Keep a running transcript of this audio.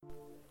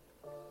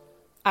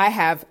I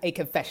have a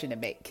confession to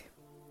make.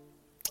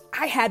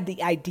 I had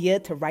the idea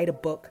to write a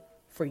book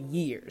for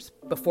years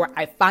before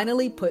I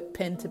finally put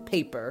pen to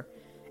paper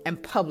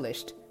and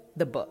published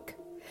the book.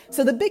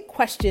 So the big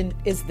question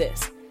is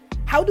this: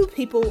 how do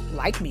people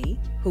like me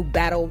who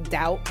battle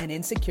doubt and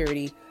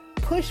insecurity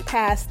push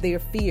past their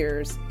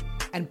fears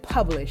and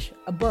publish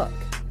a book?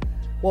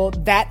 Well,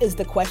 that is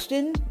the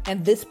question,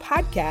 and this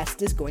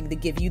podcast is going to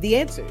give you the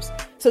answers.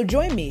 So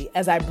join me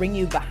as I bring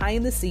you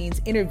behind the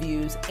scenes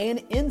interviews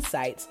and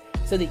insights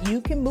so that you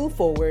can move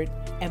forward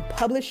and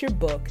publish your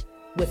book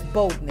with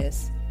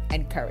boldness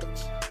and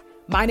courage.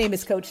 My name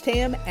is Coach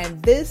Tam,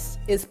 and this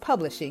is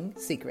Publishing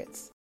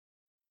Secrets.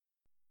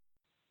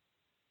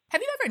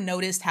 Have you ever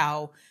noticed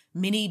how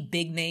many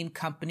big name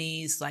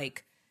companies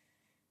like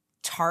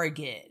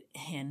Target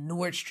and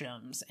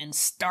Nordstrom's and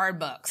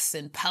Starbucks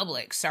and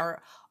Publix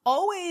are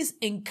always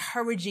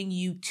encouraging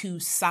you to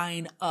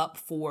sign up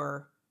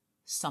for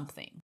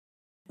something?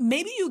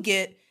 Maybe you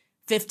get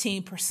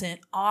 15%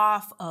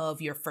 off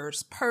of your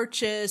first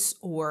purchase,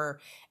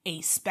 or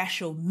a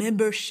special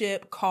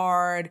membership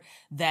card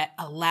that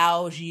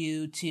allows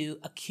you to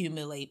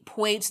accumulate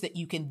points that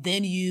you can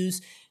then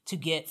use to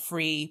get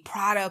free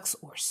products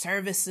or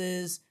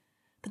services.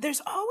 But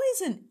there's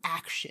always an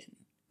action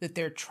that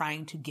they're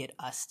trying to get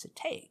us to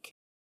take.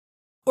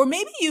 Or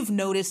maybe you've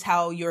noticed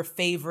how your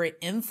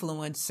favorite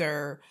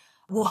influencer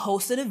will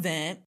host an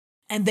event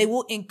and they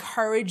will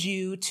encourage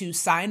you to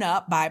sign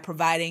up by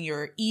providing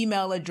your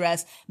email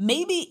address,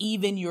 maybe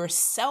even your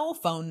cell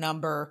phone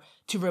number,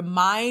 to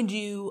remind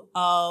you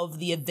of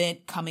the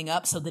event coming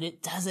up so that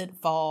it doesn't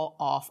fall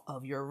off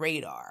of your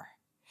radar.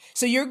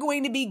 So you're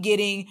going to be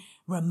getting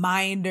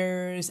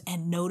reminders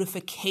and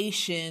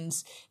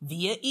notifications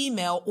via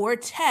email or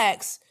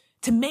text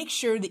to make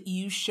sure that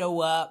you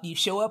show up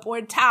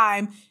on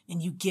time,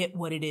 and you get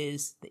what it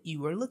is that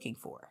you were looking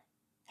for.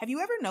 Have you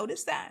ever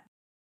noticed that?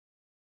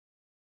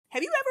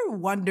 Have you ever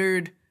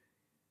wondered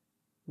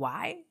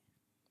why?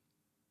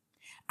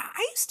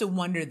 I used to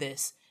wonder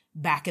this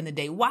back in the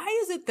day. Why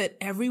is it that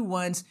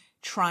everyone's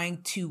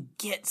trying to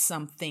get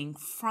something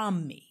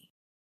from me?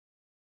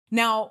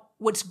 Now,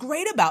 what's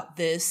great about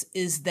this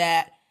is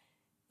that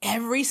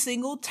every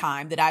single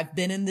time that I've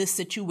been in this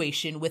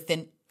situation with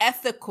an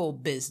ethical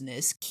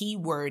business,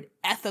 keyword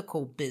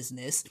ethical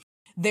business,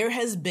 there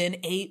has been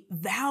a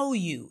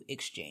value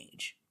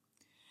exchange.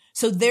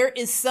 So there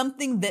is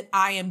something that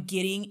I am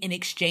getting in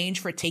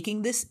exchange for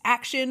taking this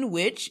action,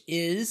 which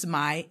is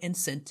my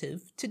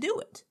incentive to do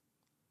it.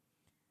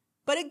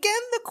 But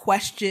again, the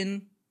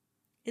question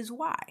is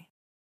why?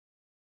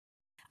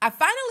 I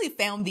finally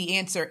found the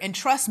answer, and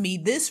trust me,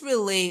 this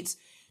relates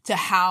to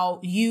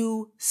how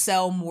you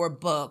sell more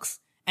books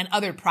and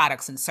other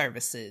products and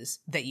services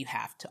that you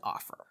have to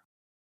offer.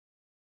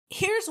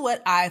 Here's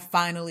what I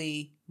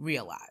finally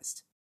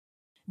realized.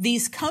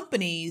 These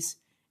companies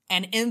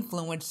and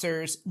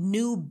influencers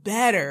knew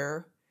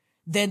better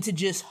than to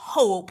just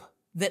hope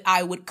that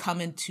I would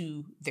come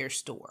into their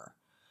store,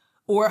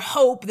 or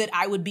hope that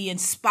I would be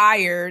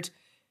inspired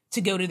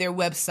to go to their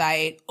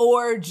website,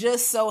 or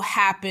just so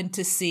happen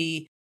to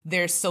see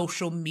their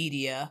social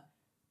media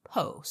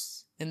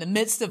posts in the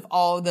midst of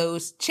all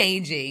those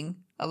changing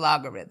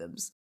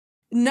algorithms.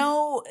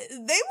 No,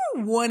 they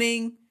were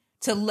wanting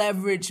to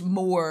leverage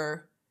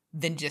more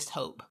than just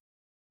hope.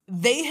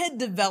 They had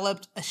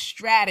developed a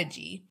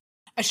strategy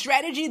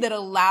that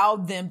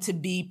allowed them to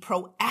be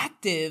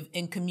proactive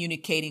in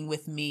communicating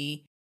with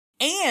me,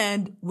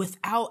 and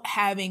without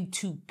having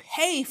to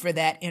pay for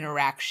that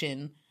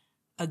interaction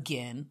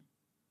again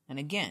and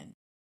again.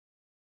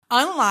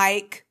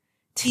 Unlike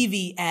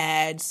TV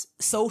ads,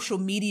 social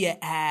media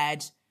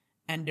ads,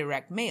 and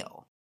direct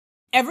mail.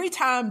 Every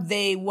time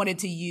they wanted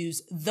to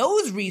use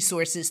those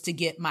resources to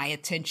get my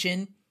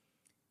attention,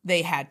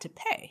 they had to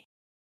pay.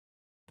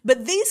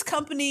 But these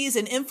companies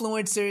and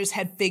influencers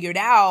had figured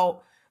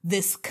out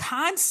this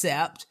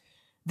concept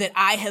that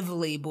I have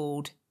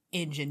labeled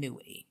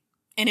ingenuity.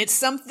 And it's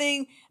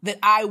something that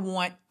I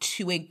want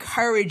to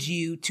encourage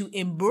you to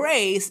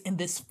embrace in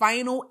this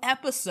final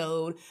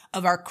episode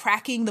of our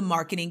Cracking the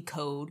Marketing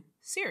Code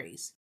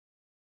series.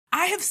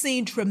 I have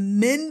seen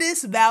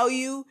tremendous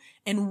value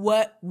in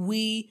what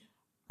we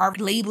are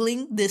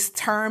labeling this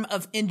term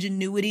of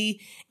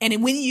ingenuity.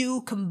 And when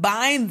you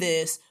combine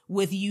this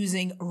with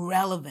using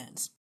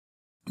relevance,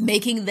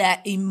 making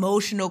that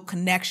emotional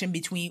connection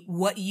between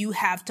what you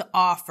have to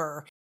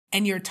offer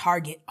and your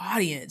target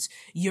audience,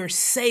 your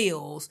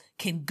sales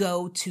can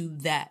go to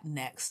that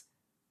next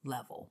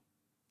level.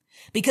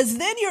 Because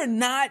then you're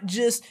not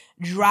just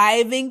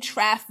driving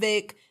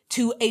traffic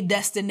to a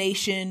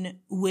destination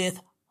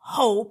with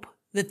hope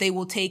that they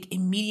will take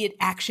immediate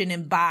action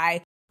and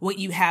buy what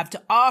you have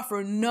to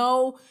offer.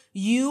 No,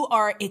 you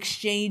are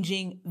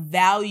exchanging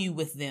value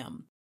with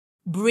them,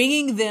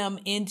 bringing them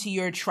into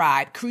your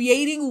tribe,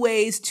 creating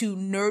ways to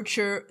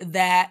nurture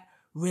that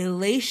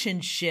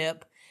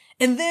relationship.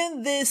 And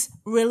then this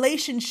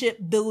relationship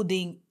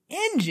building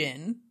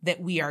engine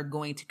that we are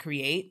going to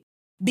create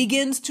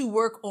begins to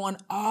work on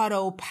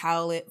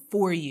autopilot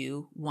for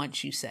you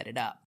once you set it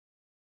up.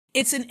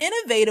 It's an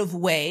innovative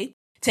way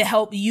to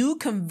help you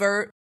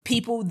convert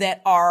people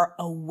that are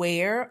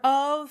aware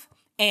of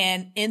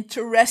and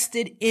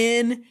interested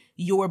in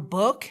your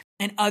book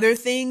and other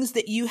things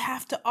that you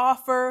have to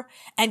offer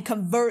and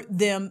convert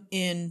them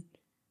into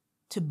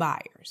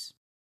buyers.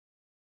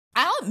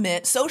 I'll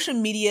admit social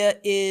media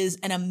is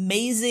an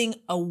amazing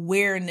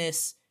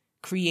awareness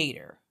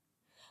creator.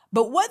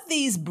 But what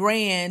these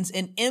brands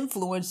and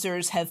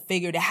influencers have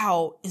figured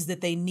out is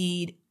that they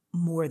need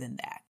more than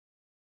that.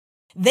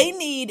 They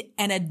need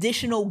an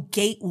additional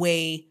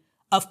gateway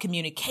of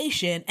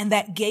communication, and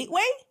that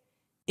gateway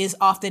is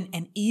often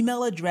an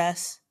email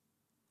address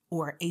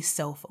or a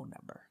cell phone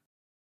number.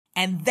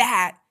 And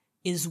that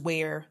is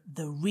where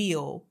the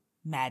real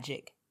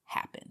magic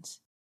happens.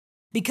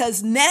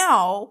 Because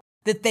now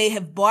that they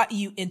have brought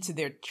you into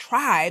their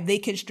tribe, they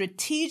can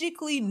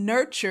strategically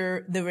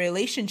nurture the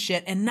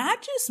relationship and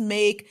not just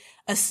make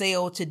a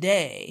sale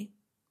today,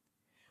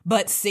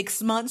 but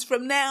 6 months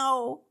from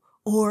now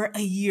or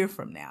a year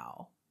from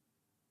now.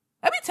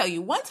 Let me tell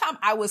you, one time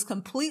I was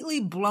completely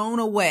blown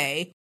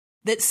away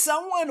that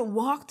someone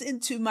walked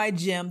into my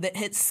gym that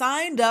had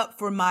signed up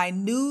for my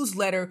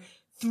newsletter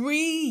 3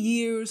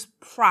 years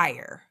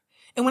prior.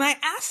 And when I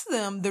asked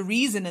them the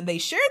reason and they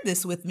shared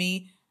this with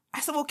me, I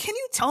said, well, can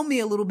you tell me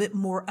a little bit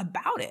more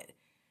about it?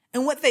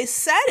 And what they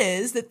said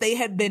is that they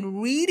had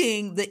been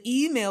reading the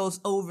emails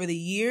over the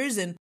years,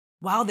 and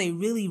while they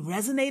really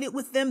resonated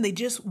with them, they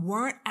just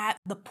weren't at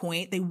the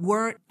point, they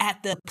weren't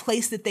at the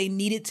place that they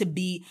needed to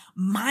be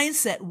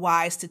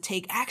mindset-wise to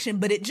take action.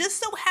 But it just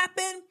so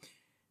happened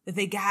that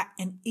they got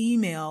an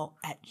email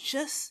at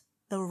just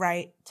the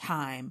right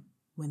time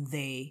when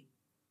they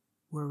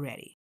were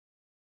ready.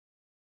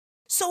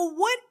 So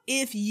what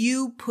if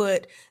you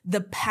put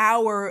the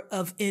power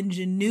of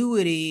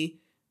ingenuity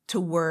to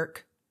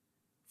work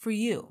for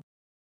you?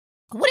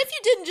 What if you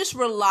didn't just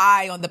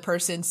rely on the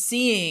person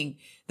seeing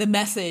the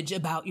message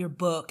about your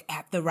book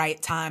at the right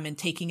time and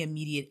taking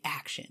immediate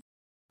action?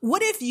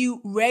 What if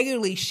you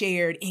regularly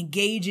shared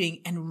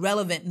engaging and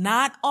relevant,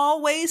 not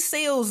always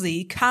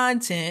salesy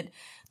content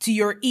to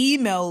your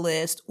email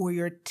list or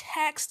your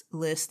text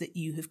list that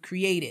you have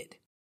created?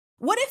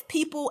 What if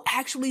people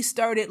actually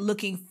started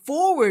looking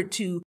forward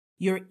to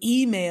your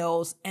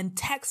emails and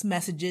text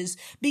messages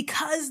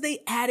because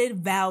they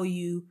added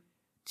value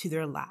to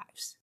their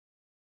lives?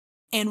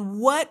 And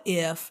what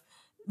if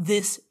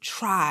this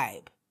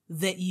tribe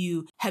that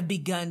you have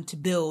begun to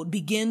build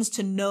begins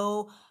to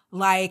know,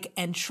 like,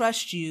 and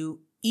trust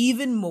you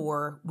even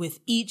more with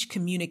each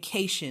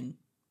communication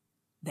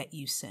that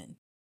you send?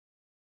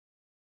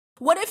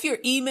 What if your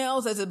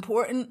emails, as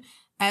important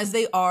as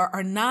they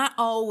are not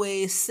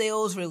always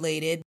sales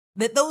related,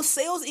 that those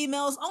sales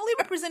emails only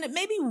represented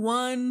maybe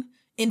 1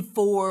 in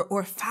 4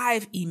 or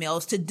 5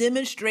 emails to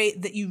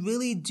demonstrate that you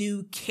really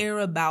do care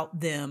about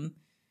them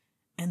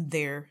and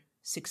their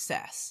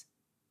success?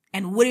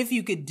 And what if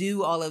you could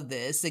do all of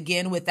this,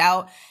 again,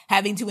 without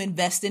having to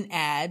invest in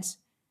ads,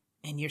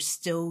 and you're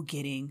still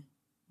getting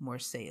more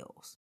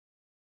sales?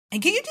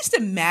 And can you just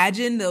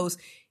imagine those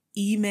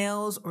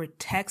emails or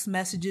text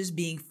messages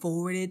being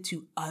forwarded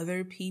to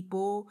other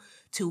people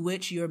to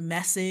which your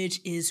message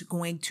is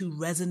going to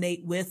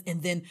resonate with,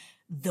 and then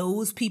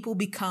those people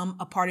become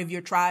a part of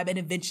your tribe and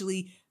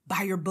eventually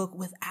buy your book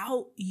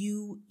without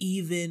you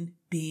even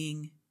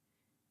being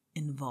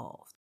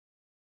involved?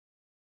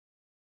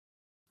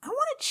 I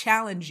want to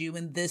challenge you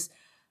in this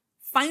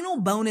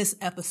final bonus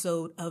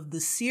episode of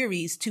the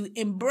series to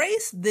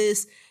embrace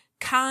this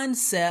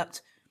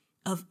concept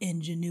of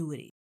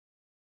ingenuity,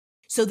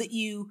 so that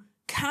you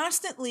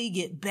constantly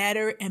get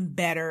better and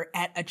better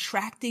at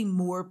attracting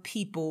more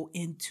people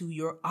into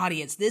your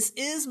audience. This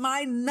is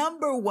my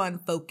number one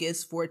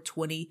focus for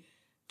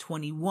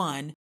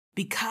 2021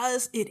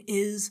 because it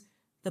is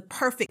the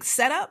perfect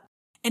setup,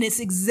 and it's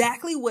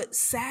exactly what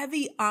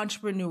savvy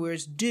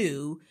entrepreneurs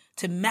do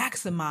to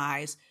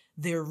maximize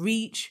their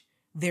reach,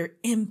 their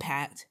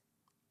impact,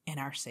 and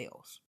our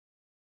sales.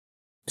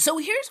 So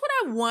here's what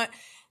I want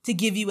to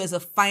give you as a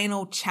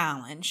final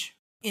challenge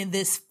in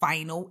this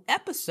final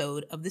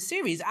episode of the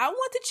series. I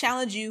want to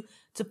challenge you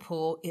to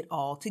pull it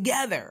all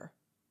together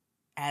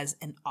as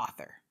an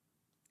author.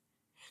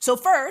 So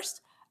first,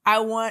 I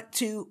want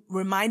to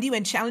remind you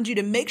and challenge you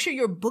to make sure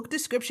your book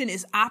description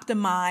is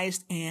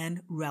optimized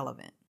and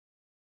relevant.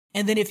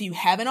 And then if you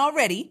haven't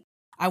already,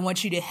 I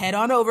want you to head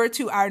on over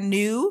to our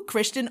new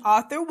Christian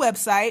author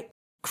website,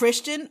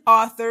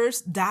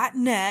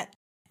 christianauthors.net,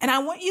 and I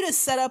want you to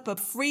set up a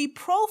free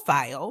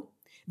profile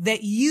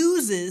that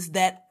uses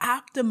that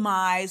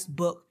optimized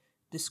book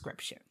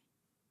description.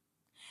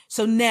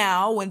 So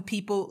now when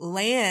people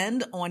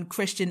land on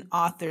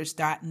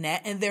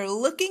christianauthors.net and they're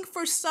looking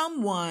for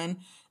someone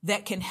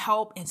that can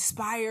help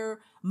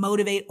inspire,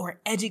 motivate,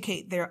 or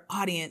educate their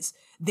audience,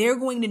 they're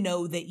going to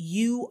know that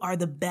you are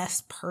the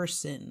best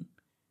person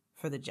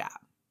for the job.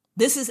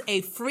 This is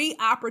a free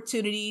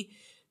opportunity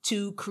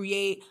to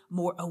create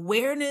more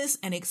awareness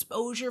and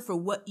exposure for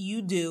what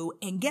you do.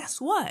 And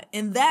guess what?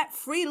 In that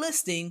free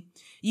listing,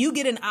 you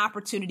get an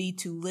opportunity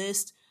to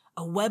list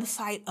a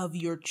website of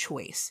your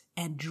choice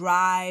and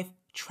drive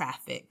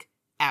traffic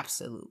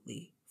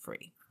absolutely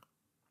free.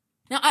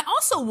 Now, I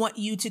also want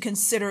you to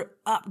consider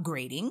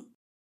upgrading,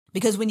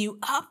 because when you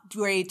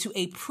upgrade to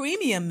a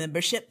premium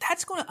membership,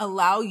 that's going to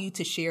allow you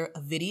to share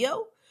a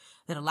video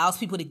that allows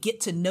people to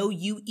get to know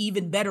you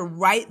even better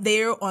right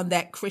there on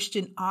that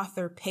Christian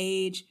author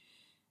page.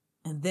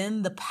 And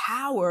then the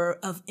power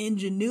of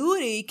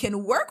Ingenuity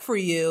can work for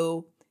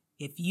you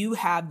if you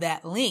have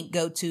that link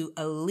go to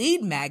a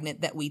lead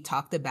magnet that we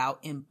talked about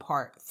in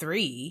part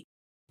 3.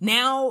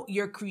 Now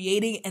you're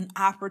creating an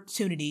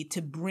opportunity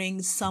to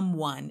bring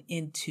someone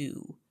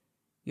into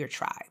your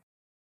tribe.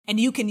 And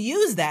you can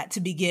use that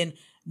to begin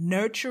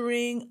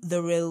nurturing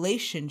the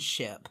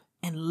relationship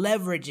and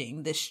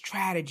leveraging the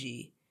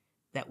strategy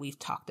that we've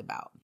talked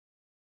about.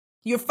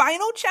 Your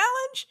final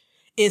challenge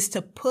is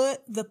to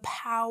put the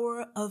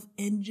power of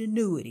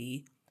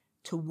Ingenuity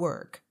to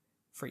work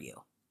for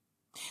you.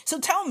 So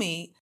tell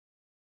me,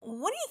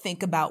 what do you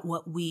think about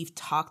what we've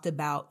talked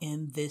about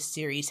in this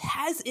series?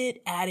 Has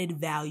it added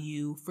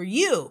value for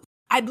you?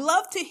 I'd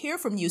love to hear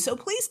from you. So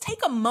please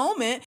take a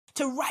moment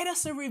to write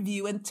us a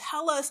review and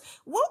tell us,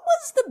 what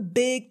was the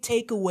big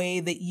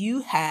takeaway that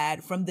you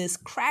had from this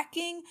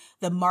Cracking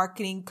the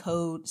Marketing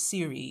Code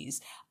series?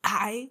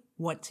 I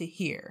want to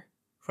hear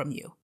from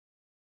you.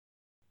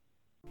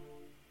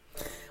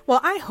 Well,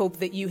 I hope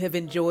that you have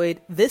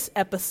enjoyed this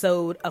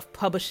episode of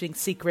Publishing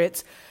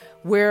Secrets,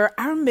 where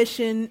our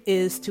mission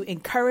is to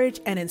encourage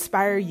and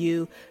inspire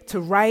you to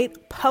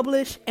write,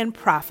 publish, and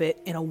profit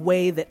in a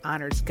way that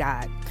honors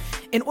God.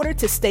 In order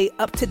to stay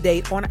up to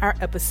date on our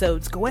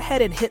episodes, go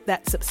ahead and hit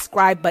that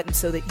subscribe button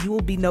so that you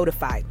will be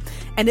notified.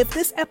 And if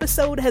this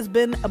episode has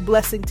been a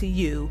blessing to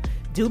you,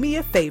 do me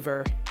a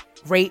favor,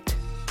 rate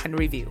and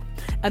review.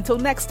 Until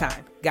next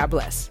time, God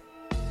bless.